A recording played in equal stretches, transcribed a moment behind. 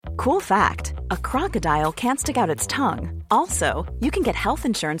Cool fact, a crocodile can't stick out its tongue. Also, you can get health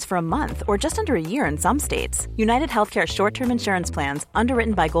insurance for a month or just under a year in some states. United Healthcare short-term insurance plans,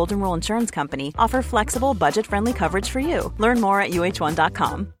 underwritten by Golden Rule Insurance Company, offer flexible, budget-friendly coverage for you. Learn more at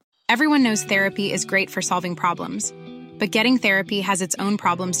uh1.com. Everyone knows therapy is great for solving problems. But getting therapy has its own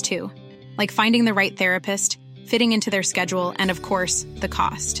problems too. Like finding the right therapist, fitting into their schedule, and of course, the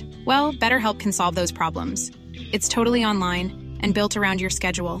cost. Well, BetterHelp can solve those problems. It's totally online and built around your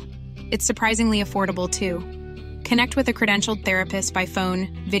schedule. It's surprisingly affordable, too. Connect with a credentialed therapist by phone,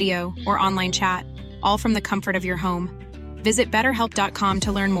 video, or online chat, all from the comfort of your home. Visit BetterHelp.com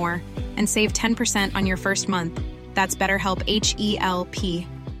to learn more and save 10% on your first month. That's BetterHelp, H-E-L-P.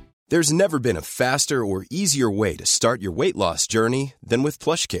 There's never been a faster or easier way to start your weight loss journey than with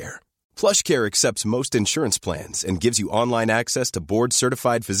PlushCare. PlushCare accepts most insurance plans and gives you online access to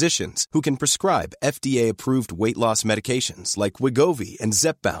board-certified physicians who can prescribe FDA-approved weight loss medications like Wegovy and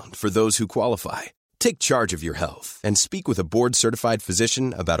Zepbound for those who qualify. Take charge of your health and speak with a board-certified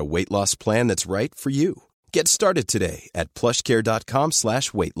physician about a weight loss plan that's right for you. Get started today at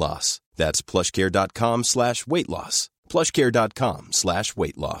plushcare.com/weight loss. That's plushcare.com/weight loss.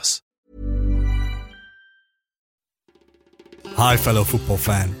 plushcare.com/weight loss. Hi fellow football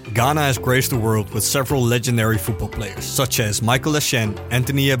fan. Ghana has graced the world with several legendary football players such as Michael Essien,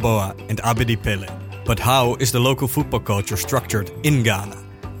 Anthony Yeboah and Abedi Pele. But how is the local football culture structured in Ghana?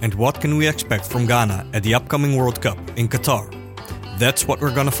 And what can we expect from Ghana at the upcoming World Cup in Qatar? That's what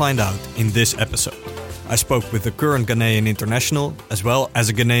we're gonna find out in this episode. I spoke with the current Ghanaian international as well as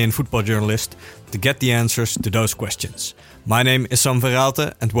a Ghanaian football journalist to get the answers to those questions. My name is Sam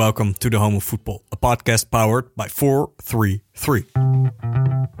Verraalte and welcome to The Home of Football, a podcast powered by 433.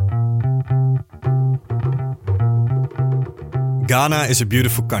 Ghana is a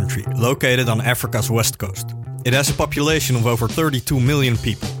beautiful country located on Africa's west coast. It has a population of over 32 million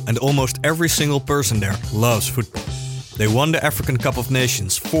people and almost every single person there loves football. They won the African Cup of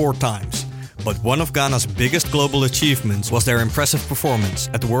Nations 4 times. But one of Ghana's biggest global achievements was their impressive performance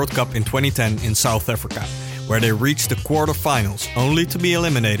at the World Cup in 2010 in South Africa, where they reached the quarter-finals only to be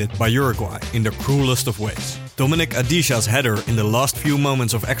eliminated by Uruguay in the cruelest of ways. Dominic Adisha's header in the last few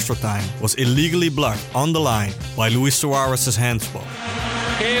moments of extra time was illegally blocked on the line by Luis Suarez's handsball.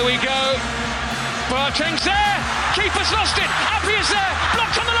 Here we go. Boateng's there. Keeper's lost it. Appy is there.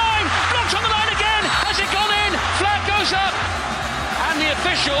 Blocked on the line. Blocked on the line again. Has it gone in? Flag goes up. And the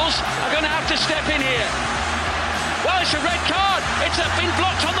officials are going to have to step in here. Well, it's a red card. It's been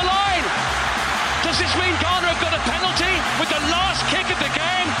blocked on the line. Does this mean Ghana have got a penalty with the last kick of the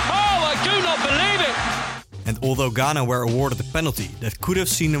game? Oh, I do not believe it. And although Ghana were awarded a penalty that could have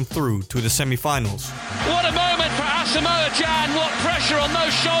seen them through to the semi-finals. What a moment for Asamoah Gyan. What pressure on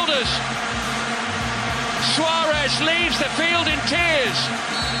those shoulders. Suarez leaves the field in tears.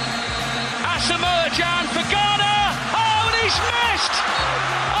 Asamoah Gyan for Ghana. He's missed!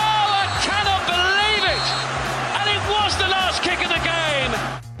 Oh, I cannot believe it! And it was the last kick of the game!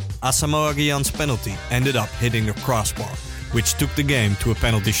 Asamoah Gyan's penalty ended up hitting the crossbar, which took the game to a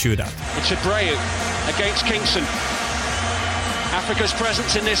penalty shootout. It's Abreu against Kingston. Africa's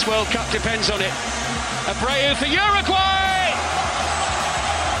presence in this World Cup depends on it. Abreu for Uruguay!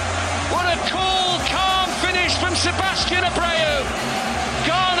 What a cool, calm finish from Sebastian Abreu!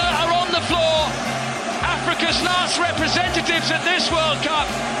 Ghana are on the floor. Africa's last representatives at this World Cup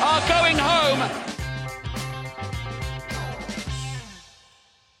are going home.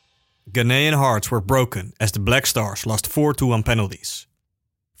 Ghanaian hearts were broken as the Black Stars lost 4-2 on penalties.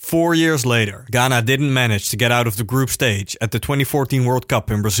 4 years later, Ghana didn't manage to get out of the group stage at the 2014 World Cup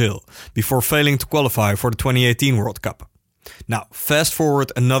in Brazil before failing to qualify for the 2018 World Cup. Now, fast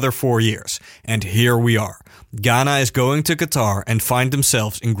forward another 4 years, and here we are. Ghana is going to Qatar and find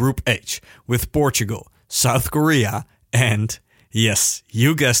themselves in Group H with Portugal, South Korea, and, yes,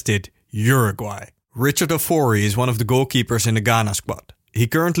 you guessed it, Uruguay. Richard Ofori is one of the goalkeepers in the Ghana squad. He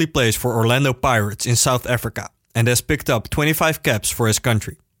currently plays for Orlando Pirates in South Africa and has picked up 25 caps for his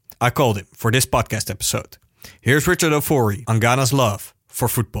country. I called him for this podcast episode. Here's Richard Ofori on Ghana's love for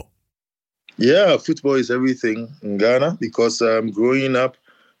football. Yeah, football is everything in Ghana because growing up,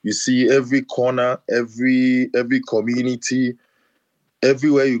 you see every corner, every community.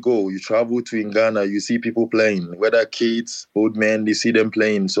 Everywhere you go, you travel to in Ghana, you see people playing, whether kids, old men, you see them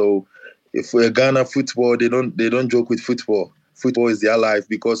playing. So if we're Ghana football, they don't joke with football. Football is their life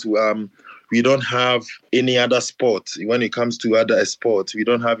because we don't have any other sport. When it comes to other sports, we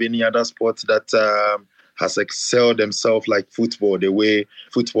don't have any other sport that has excelled themselves like football, the way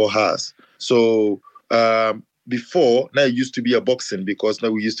football has. So before, now it used to be a boxing because now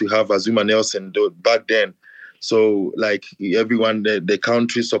we used to have Azuma Nelson back then. So like everyone, the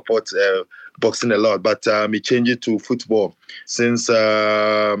country supports boxing a lot, but it changed to football since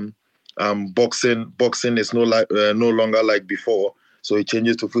boxing is no longer like before. So it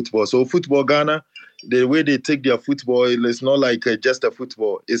changes to football. So football Ghana, the way they take their football, it's not like just a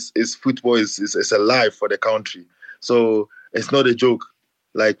football. It's football is a life for the country. So it's not a joke,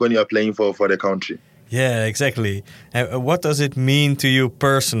 like when you are playing for the country. Yeah, exactly. And what does it mean to you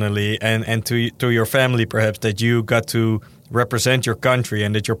personally and to your family, perhaps, that you got to represent your country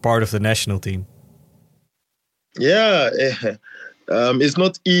and that you're part of the national team? Yeah, it's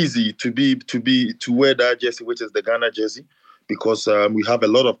not easy to wear that jersey, which is the Ghana jersey, because we have a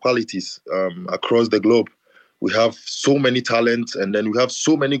lot of qualities across the globe. We have so many talents, and then we have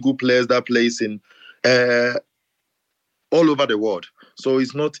so many good players that plays in all over the world. So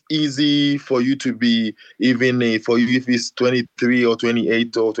it's not easy for you to be, even for you if it's 23 or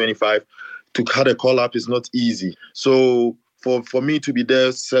 28 or 25, to cut a call up is not easy. So for me to be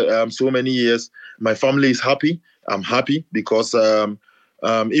there so many years, my family is happy. I'm happy because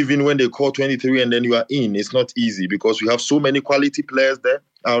even when they call 23 and then you are in, it's not easy because we have so many quality players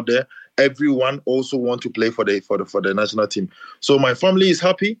out there. Everyone also want to play for the national team. So my family is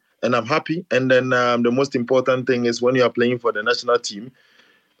happy. And I'm happy. And then the most important thing is when you are playing for the national team,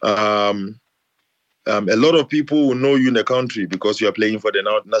 a lot of people will know you in the country because you are playing for the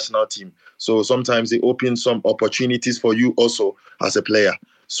national team. So sometimes they open some opportunities for you also as a player.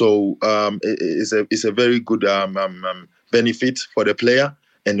 So it's a very good benefit for the player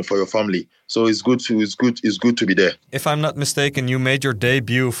and for your family. So it's good to be there. If I'm not mistaken, you made your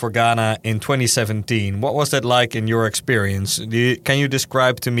debut for Ghana in 2017. What was that like in your experience? Can you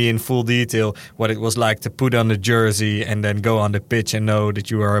describe to me in full detail what it was like to put on the jersey and then go on the pitch and know that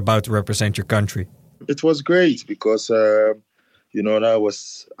you are about to represent your country? It was great because I've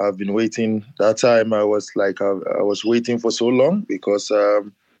been waiting. That time I was waiting for so long because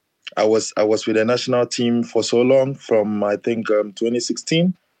I was with the national team for so long from I think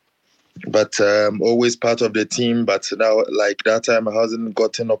 2016. But always part of the team. But now, like that time, I hasn't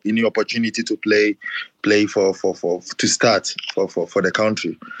gotten any opportunity to play for the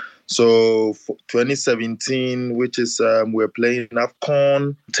country. So for 2017, which is we're playing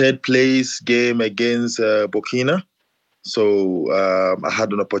AFCON, third place game against Burkina. So I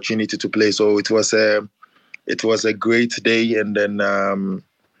had an opportunity to play. So it was a great day, and then.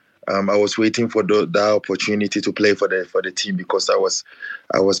 I was waiting for that opportunity to play for the team because I was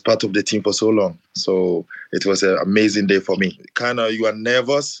part of the team for so long. So it was an amazing day for me. Kind of you are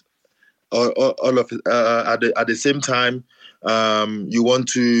nervous, all of it, at the same time. You want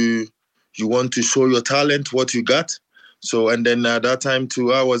to show your talent, what you got. So and then at that time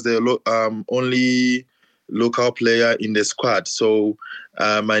too, I was the only local player in the squad. So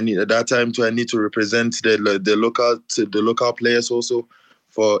I need to represent the local players also.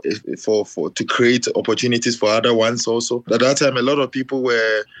 For to create opportunities for other ones also. At that time, a lot of people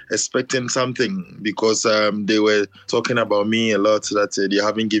were expecting something because they were talking about me a lot that they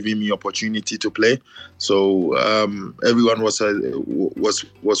haven't given me opportunity to play. So everyone was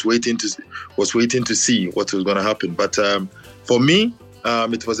waiting to see what was going to happen. But for me,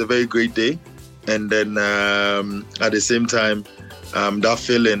 it was a very great day. And then at the same time, that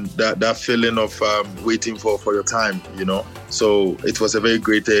feeling of waiting for your time, you know. So it was a very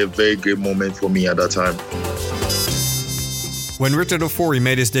great moment for me at that time. When Richard Ofori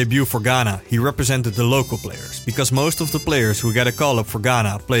made his debut for Ghana, he represented the local players because most of the players who get a call-up for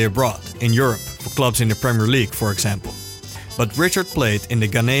Ghana play abroad, in Europe, for clubs in the Premier League, for example. But Richard played in the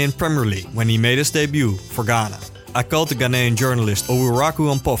Ghanaian Premier League when he made his debut for Ghana. I called the Ghanaian journalist Owuraku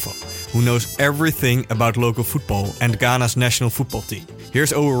Ampofo, who knows everything about local football and Ghana's national football team.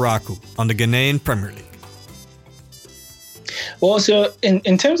 Here's Owuraku on the Ghanaian Premier League. Well, so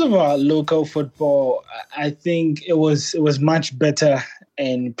in terms of our local football, I think it was much better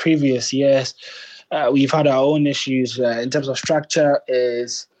in previous years. We've had our own issues in terms of structure.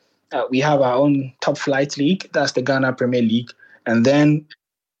 We have our own top flight league, that's the Ghana Premier League, and then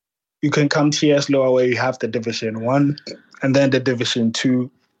you can come tiers lower where you have the Division 1 and then the Division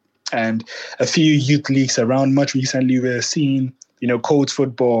 2 and a few youth leagues around. Much recently, we're seeing, coach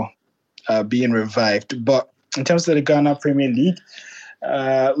football being revived. But in terms of the Ghana Premier League,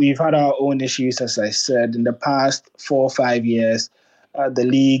 we've had our own issues, as I said. In the past 4 or 5 years, the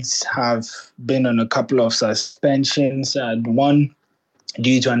leagues have been on a couple of suspensions. One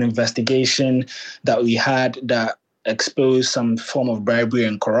due to an investigation that we had that exposed some form of bribery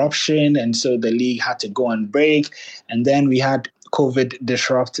and corruption. And so the league had to go on break. And then we had COVID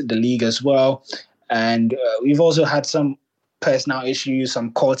disrupt the league as well. And we've also had some personal issues,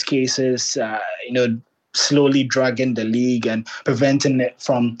 some court cases, slowly dragging the league and preventing it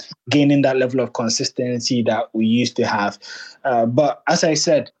from gaining that level of consistency that we used to have. But as I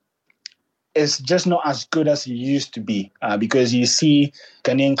said, it's just not as good as it used to be because you see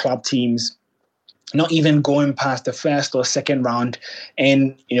Ghanaian club teams not even going past the first or second round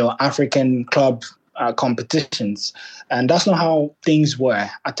in African club competitions. And that's not how things were.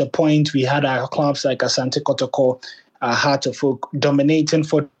 At a point, we had our clubs like Asante Kotoko, Heart of Oak, dominating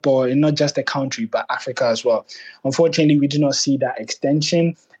football in not just the country, but Africa as well. Unfortunately, we do not see that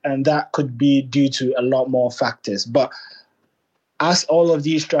extension, and that could be due to a lot more factors. But as all of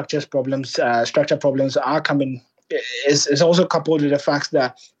these structure problems are coming, it's also coupled with the fact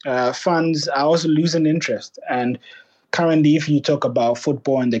that fans are also losing interest. And currently, if you talk about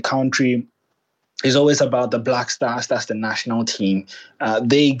football in the country, it's always about the Black Stars. That's the national team.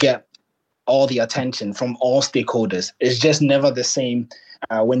 They get all the attention from all stakeholders. It's just never the same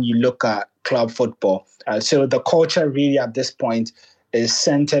when you look at club football. So the culture really at this point is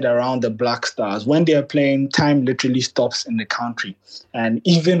centered around the Black Stars. When they're playing, time literally stops in the country. And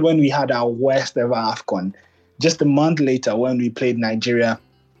even when we had our worst ever AFCON, just a month later when we played Nigeria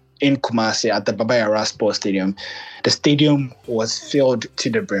in Kumasi at the Baba Yara Sports Stadium, the stadium was filled to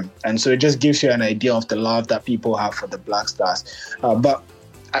the brim. And so it just gives you an idea of the love that people have for the Black Stars. But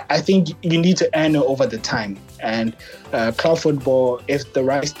I think you need to earn it over the time. And club football, if the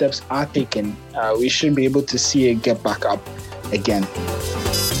right steps are taken, we should be able to see it get back up again.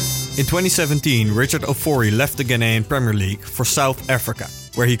 In 2017, Richard Ofori left the Ghanaian Premier League for South Africa,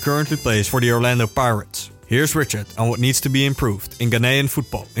 where he currently plays for the Orlando Pirates. Here's Richard on what needs to be improved in Ghanaian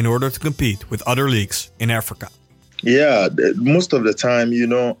football in order to compete with other leagues in Africa. Yeah, most of the time,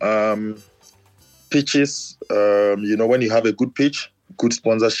 pitches, when you have a good pitch, good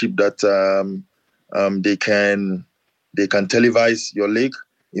sponsorship that they can televise your league,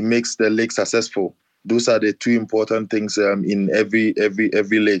 it makes the league successful. Those are the two important things in every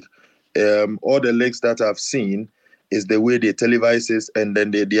league. All the leagues that I've seen is the way they televise it and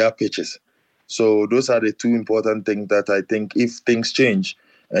then they have pitches. So those are the two important things that I think if things change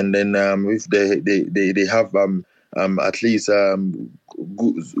and then if they have at least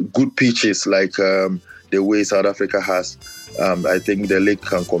good pitches like the way South Africa has, I think the league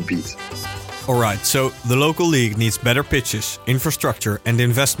can compete. All right, so the local league needs better pitches, infrastructure and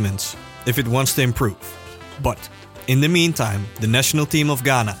investments if it wants to improve. But in the meantime, the national team of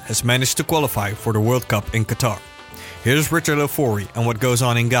Ghana has managed to qualify for the World Cup in Qatar. Here's Richard Ofori on what goes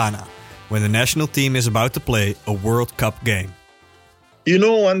on in Ghana when the national team is about to play a World Cup game. You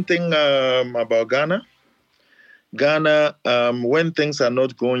know one thing about Ghana? Ghana, when things are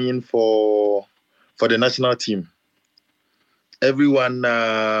not going for the national team, everyone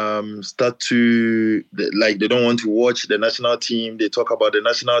start to, they don't want to watch the national team. They talk about the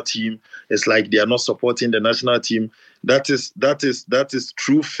national team. It's like they are not supporting the national team. That is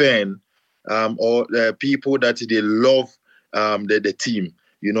true fan or people that they love the team.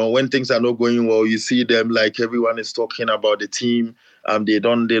 When things are not going well, you see them like everyone is talking about the team. They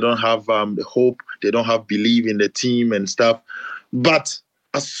don't have the hope. They don't have belief in the team and stuff. But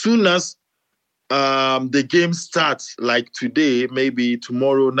as soon as the game starts, like today, maybe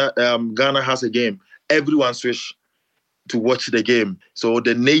tomorrow, Ghana has a game, everyone switch to watch the game. So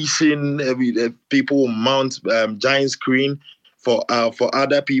the nation, people mount giant screen for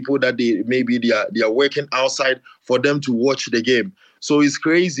other people that they are working outside for them to watch the game. So it's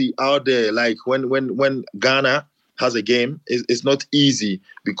crazy out there. Like when Ghana has a game, it's not easy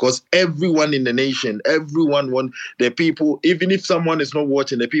because everyone in the nation, everyone want the people, even if someone is not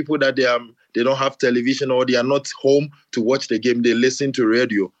watching, the people that they don't have television or they are not home to watch the game, they listen to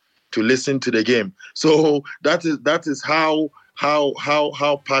radio to listen to the game. So that is how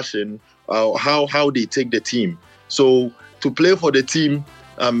passion, how they take the team. So to play for the team,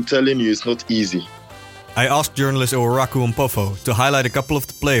 I'm telling you, it's not easy. I asked journalist Owuraku Mpofu to highlight a couple of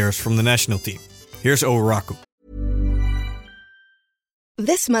the players from the national team. Here's Owuraku.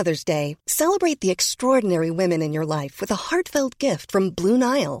 This Mother's Day, celebrate the extraordinary women in your life with a heartfelt gift from Blue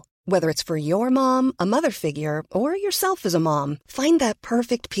Nile. Whether it's for your mom, a mother figure, or yourself as a mom, find that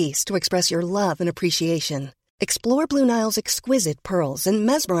perfect piece to express your love and appreciation. Explore Blue Nile's exquisite pearls and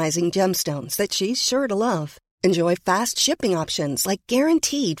mesmerizing gemstones that she's sure to love. Enjoy fast shipping options like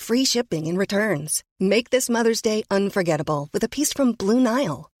guaranteed free shipping and returns. Make this Mother's Day unforgettable with a piece from Blue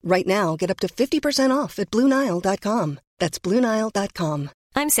Nile. Right now, get up to 50% off at BlueNile.com. That's BlueNile.com.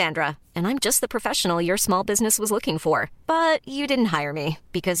 I'm Sandra, and I'm just the professional your small business was looking for. But you didn't hire me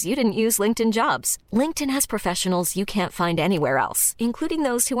because you didn't use LinkedIn Jobs. LinkedIn has professionals you can't find anywhere else, including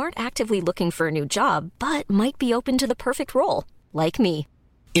those who aren't actively looking for a new job, but might be open to the perfect role, like me.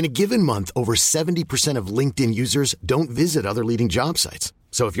 In a given month, over 70% of LinkedIn users don't visit other leading job sites.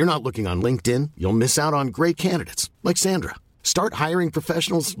 So if you're not looking on LinkedIn, you'll miss out on great candidates like Sandra. Start hiring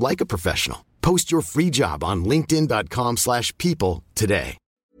professionals like a professional. Post your free job on linkedin.com/people today.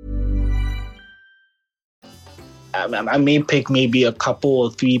 I may pick maybe a couple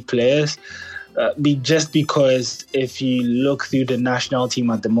or three players, just because if you look through the national team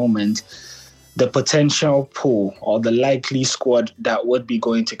at the moment, the potential pool or the likely squad that would be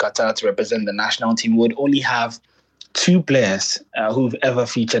going to Qatar to represent the national team would only have two players who've ever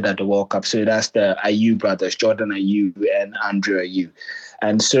featured at the World Cup. So that's the Ayew brothers, Jordan Ayew and Andrew Ayew.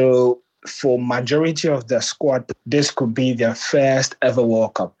 And so for majority of the squad, this could be their first ever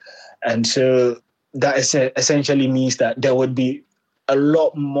World Cup. And so that essentially means that there would be a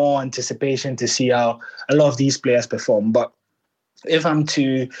lot more anticipation to see how a lot of these players perform. But if I'm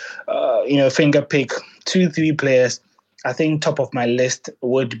to, finger pick 2-3 players, I think top of my list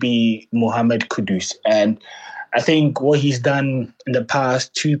would be Mohamed Kudus. And I think what he's done in the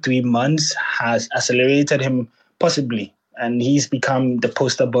past 2-3 months has accelerated him possibly. And he's become the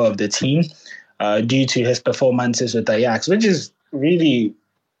poster boy of the team due to his performances with Ajax, which is really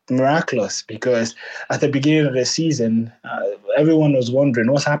miraculous, because at the beginning of the season, everyone was wondering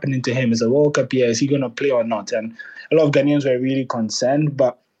what's happening to him. Is a World Cup year? Is he going to play or not? And a lot of Ghanaians were really concerned,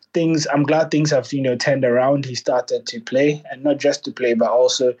 but I'm glad things have turned around. He started to play, and not just to play, but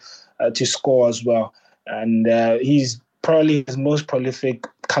also to score as well. And he's probably his most prolific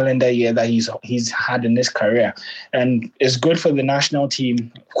calendar year that he's had in his career. And it's good for the national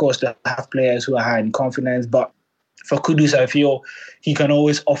team, of course, to have players who are high in confidence, but for Kudus, I feel he can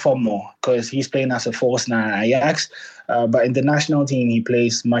always offer more because he's playing as a false nine at Ajax. But in the national team, he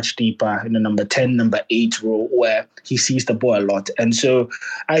plays much deeper in the number 10, number 8 role where he sees the ball a lot. And so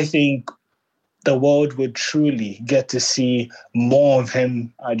I think the world would truly get to see more of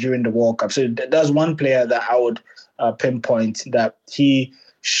him during the World Cup. So that's one player that I would pinpoint that he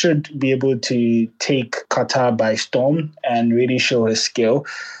should be able to take Qatar by storm and really show his skill.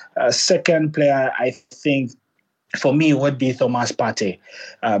 Second player, I think, for me, would be Thomas Partey,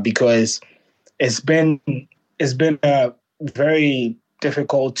 because it's been a very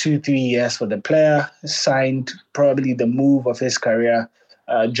difficult 2-3 years for the player. Signed probably the move of his career,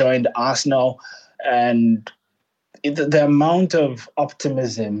 joined Arsenal, and the amount of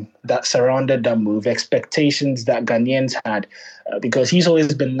optimism that surrounded that move, expectations that Ghanaians had, because he's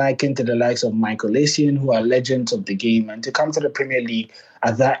always been likened to the likes of Michael Essien, who are legends of the game, and to come to the Premier League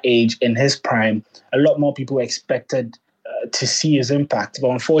at that age in his prime, a lot more people expected to see his impact. But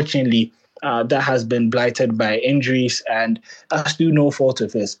unfortunately, that has been blighted by injuries, and that's through no fault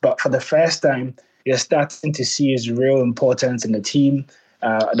of his. But for the first time, you're starting to see his real importance in the team.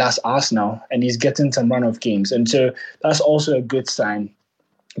 That's Arsenal, and he's getting some run of games. And so that's also a good sign.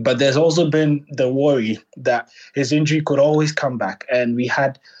 But there's also been the worry that his injury could always come back. And we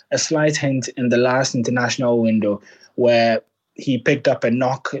had a slight hint in the last international window where he picked up a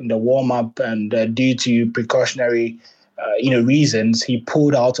knock in the warm-up, and due to precautionary reasons, he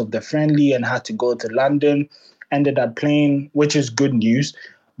pulled out of the friendly and had to go to London, ended up playing, which is good news.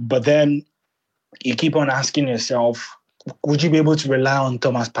 But then you keep on asking yourself, would you be able to rely on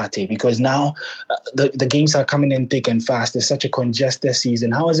Thomas Partey? Because now the games are coming in thick and fast. It's such a congested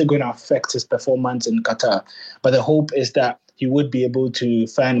season. How is it going to affect his performance in Qatar? But the hope is that he would be able to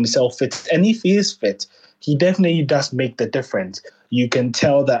find himself fit. And if he is fit, he definitely does make the difference. You can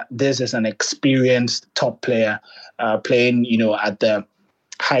tell that this is an experienced top player playing, at the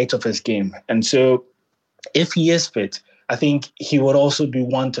height of his game. And so if he is fit, I think he would also be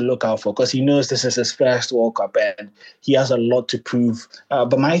one to look out for, because he knows this is his first World Cup and he has a lot to prove.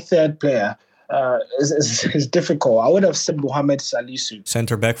 But my third player is difficult. I would have said Mohamed Salisu.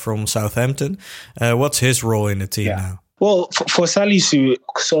 Centre back from Southampton. What's his role in the team now? Well, for Salisu,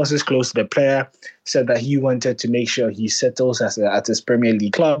 sources close to the player said that he wanted to make sure he settles at his Premier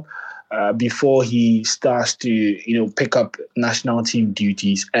League club before he starts to, pick up national team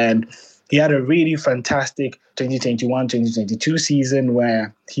duties. And he had a really fantastic 2021-2022 season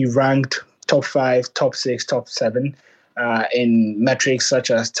where he ranked top 5, top 6, top 7 in metrics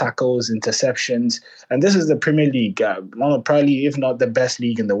such as tackles, interceptions. And this is the Premier League, one of probably, if not the best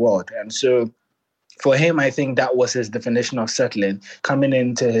league in the world. And so for him, I think that was his definition of settling, coming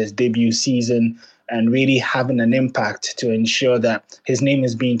into his debut season and really having an impact to ensure that his name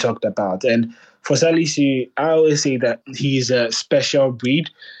is being talked about. And for Salisu, I always say that he's a special breed.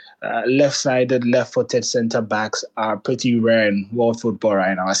 Left-sided, left-footed centre-backs are pretty rare in world football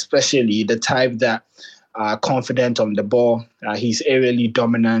right now, especially the type that are confident on the ball. He's aerially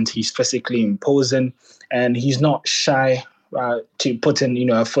dominant, he's physically imposing, and he's not shy to put in,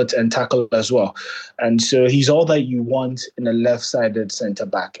 a foot and tackle as well. And so he's all that you want in a left-sided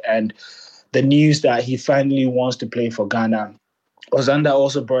centre-back. And the news that he finally wants to play for Ghana, Ozanda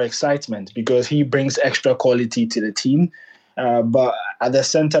also brought excitement because he brings extra quality to the team. But at the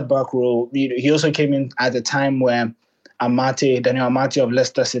centre-back role, he also came in at a time where Daniel Amate of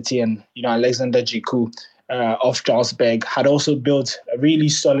Leicester City and Alexander Djiku of Strasbourg had also built a really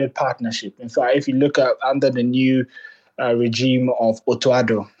solid partnership. In fact, if you look at under the new regime of Otto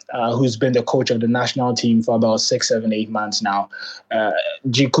Addo, who's been the coach of the national team for about 6, 7, 8 months now,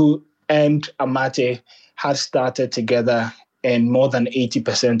 Djiku and Amate had started together in more than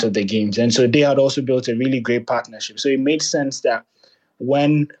 80% of the games. And so they had also built a really great partnership. So it made sense that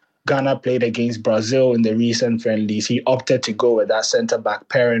when Ghana played against Brazil in the recent friendlies, he opted to go with that centre-back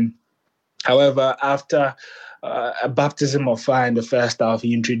pairing. However, after a baptism of fire in the first half,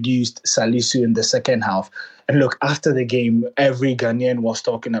 he introduced Salisu in the second half. And look, after the game, every Ghanaian was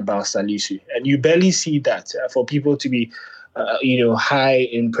talking about Salisu. And you barely see that for people to be high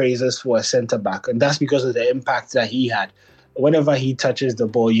in praises for a centre-back. And that's because of the impact that he had. Whenever he touches the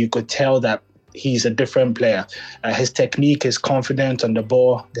ball, you could tell that he's a different player. His technique, his confidence on the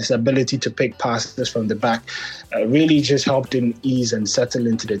ball, his ability to pick passes from the back really just helped him ease and settle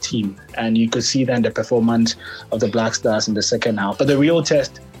into the team. And you could see that in the performance of the Black Stars in the second half. But the real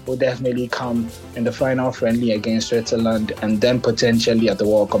test will definitely come in the final friendly against Switzerland and then potentially at the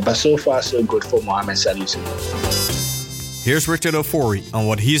World Cup. But so far, so good for Mohamed Salisu. Here's Richard Ofori on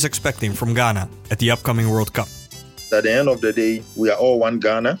what he's expecting from Ghana at the upcoming World Cup. At the end of the day, we are all one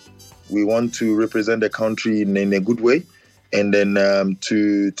Ghana. We want to represent the country in a good way, and then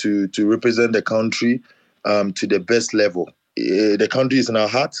to represent the country to the best level. The country is in our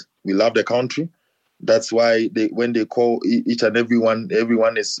heart. We love the country. That's why when they call each and everyone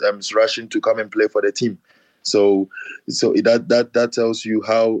is rushing to come and play for the team. So that tells you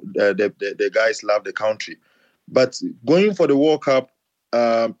how the guys love the country. But going for the World Cup,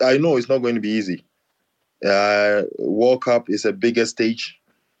 I know it's not going to be easy. World Cup is a bigger stage.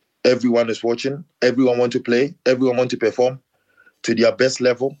 Everyone is watching. Everyone wants to play. Everyone wants to perform to their best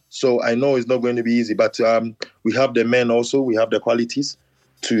level. So I know it's not going to be easy, but we have the men also. We have the qualities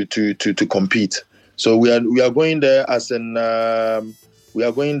to compete. So we are going there as an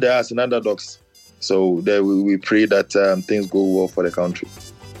underdogs. So there we pray that things go well for the country.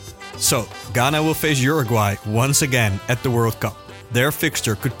 So Ghana will face Uruguay once again at the World Cup. Their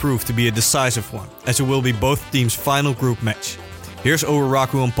fixture could prove to be a decisive one, as it will be both teams' final group match. Here's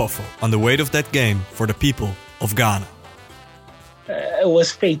Owuraku Ompofo on the weight of that game for the people of Ghana. It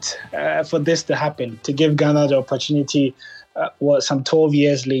was fate for this to happen, to give Ghana the opportunity, some 12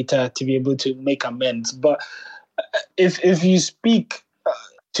 years later, to be able to make amends. But if you speak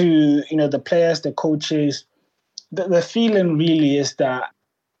to the players, the coaches, the feeling really is that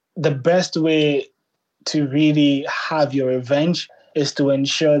the best way to really have your revenge is to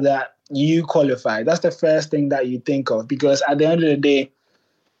ensure that you qualify. That's the first thing that you think of, because at the end of the day,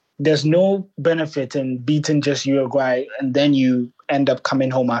 there's no benefit in beating just Uruguay and then you end up coming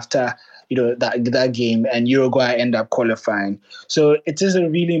home after that game and Uruguay end up qualifying. So it is a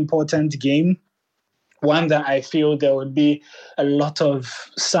really important game, one that I feel there would be a lot of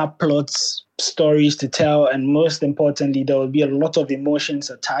subplots, stories to tell, and most importantly, there will be a lot of emotions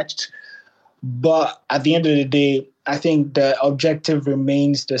attached. But at the end of the day, I think the objective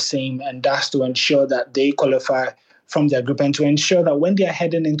remains the same, and that's to ensure that they qualify from their group and to ensure that when they're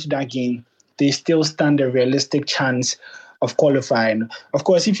heading into that game, they still stand a realistic chance of qualifying. Of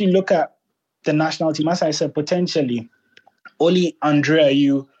course, if you look at the national team, as I said, potentially, only Andre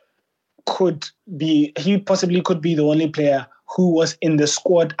Ayew possibly could be the only player who was in the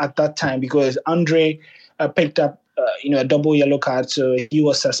squad at that time, because Andre picked up a double yellow card, so he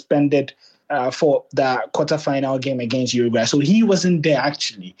was suspended for the quarterfinal game against Uruguay. So he wasn't there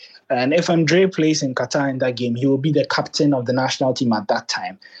actually. And if Andre plays in Qatar in that game, he will be the captain of the national team at that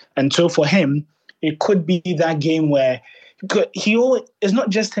time. And so for him, it could be that game where it's not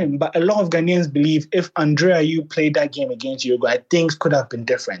just him, but a lot of Ghanaians believe if Andre Ayew played that game against Uruguay, things could have been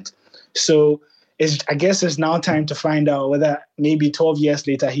different. So I guess it's now time to find out whether maybe 12 years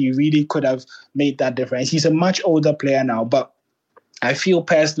later he really could have made that difference. He's a much older player now, but I feel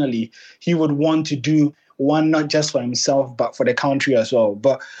personally he would want to do one not just for himself, but for the country as well.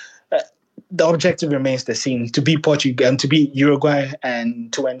 But the objective remains the same, to beat Portugal and to beat Uruguay,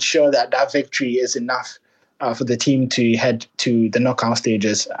 and to ensure that victory is enough for the team to head to the knockout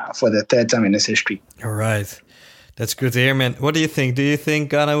stages for the third time in its history. All right. That's good to hear, man. What do you think? Do you think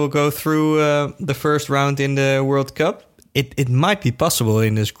Ghana will go through the first round in the World Cup? It might be possible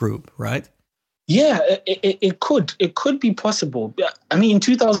in this group, right? Yeah, it could be possible. I mean, in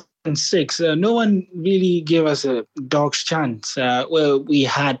 2006, no one really gave us a dog's chance. Where we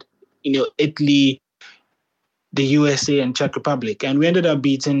had, Italy, the USA and Czech Republic. And we ended up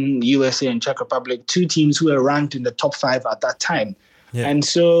beating USA and Czech Republic, two teams who were ranked in the top 5 at that time. Yeah. And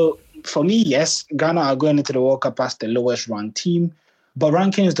so for me, yes, Ghana are going into the World Cup as the lowest ranked team. But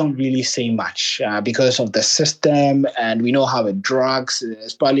rankings don't really say much because of the system, and we know how it drags.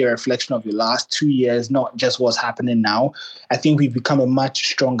 It's probably a reflection of the last 2 years, not just what's happening now. I think we've become a much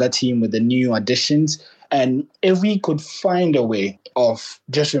stronger team with the new additions. And if we could find a way of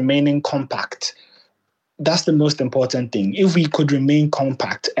just remaining compact, that's the most important thing. If we could remain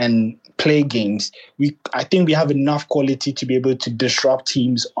compact and play games, I think we have enough quality to be able to disrupt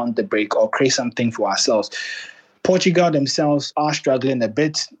teams on the break or create something for ourselves. Portugal themselves are struggling a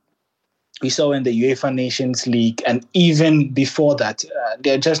bit. We saw in the UEFA Nations League, and even before that,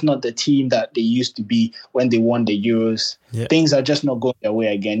 they're just not the team that they used to be when they won the Euros. Yeah. Things are just not going their way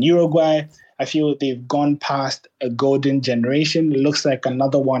again. Uruguay, I feel they've gone past a golden generation. It looks like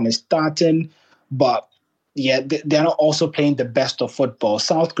another one is starting, but yeah, they're not also playing the best of football.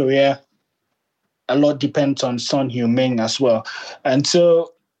 South Korea, a lot depends on Son Heung-min as well. And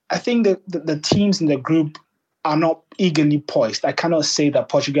so I think that the teams in the group are not eagerly poised. I cannot say that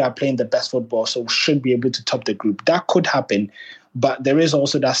Portugal are playing the best football, so should be able to top the group. That could happen, but there is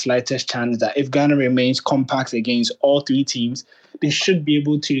also that slightest chance that if Ghana remains compact against all 3 teams, they should be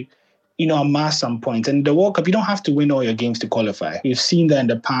able to, amass some points. And the World Cup, you don't have to win all your games to qualify. We've seen that in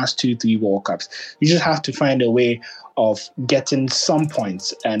the past 2-3 World Cups. You just have to find a way of getting some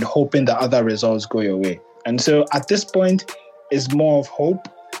points and hoping that other results go your way. And so at this point, it's more of hope,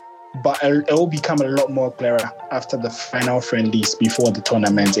 but it will become a lot more clearer after the final friendlies before the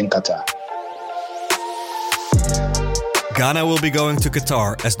tournament in Qatar. Ghana will be going to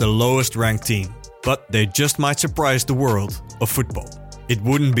Qatar as the lowest ranked team, but they just might surprise the world of football. It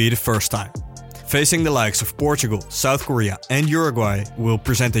wouldn't be the first time. Facing the likes of Portugal, South Korea and Uruguay will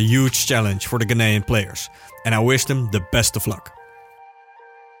present a huge challenge for the Ghanaian players, and I wish them the best of luck.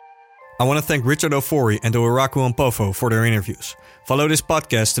 I want to thank Richard Ofori and Oweraku Ampofo for their interviews. Follow this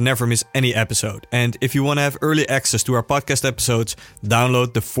podcast to never miss any episode. And if you want to have early access to our podcast episodes,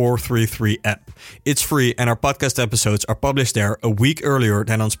 download the 433 app. It's free and our podcast episodes are published there a week earlier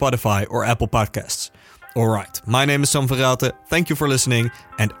than on Spotify or Apple Podcasts. Alright, my name is Sam Verraalte. Thank you for listening,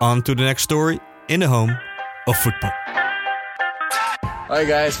 and on to the next story in the home of football. Hi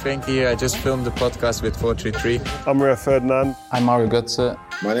guys, Frankie here. I just filmed the podcast with 433. I'm Rio Ferdinand. I'm Mario Götze.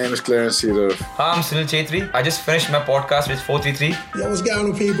 My name is Clarence Seedorf. Hi, I'm Sunil Chetri. I just finished my podcast with 433. Yo, what's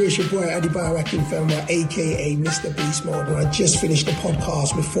going on, people? It's your boy Adebayo Akinfenwa, aka Mr. Beast Mode. I just finished the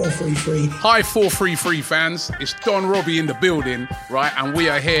podcast with 433. Hi, 433 fans. It's Don Robbie in the building, right? And we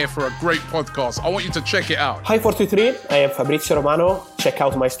are here for a great podcast. I want you to check it out. Hi, 433. I am Fabrizio Romano. Check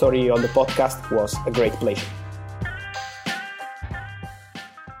out my story on the podcast. It was a great pleasure.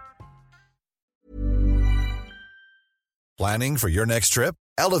 Planning for your next trip?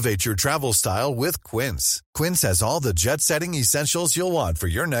 Elevate your travel style with Quince. Quince has all the jet-setting essentials you'll want for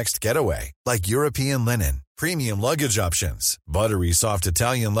your next getaway, like European linen, premium luggage options, buttery soft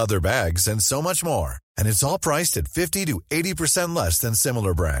Italian leather bags, and so much more. And it's all priced at 50 to 80% less than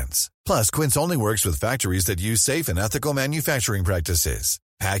similar brands. Plus, Quince only works with factories that use safe and ethical manufacturing practices.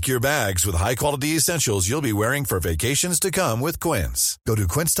 Pack your bags with high-quality essentials you'll be wearing for vacations to come with Quince. Go to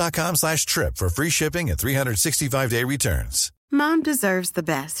quince.com/trip for free shipping and 365-day returns. Mom deserves the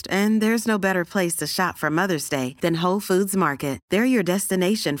best, and there's no better place to shop for Mother's Day than Whole Foods Market. They're your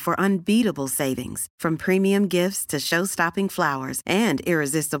destination for unbeatable savings, from premium gifts to show-stopping flowers and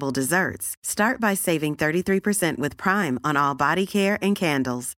irresistible desserts. Start by saving 33% with Prime on all body care and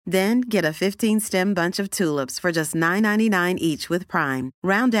candles. Then get a 15-stem bunch of tulips for just $9.99 each with Prime.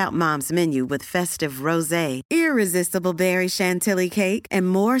 Round out Mom's menu with festive rosé, irresistible berry chantilly cake, and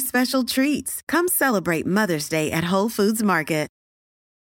more special treats. Come celebrate Mother's Day at Whole Foods Market.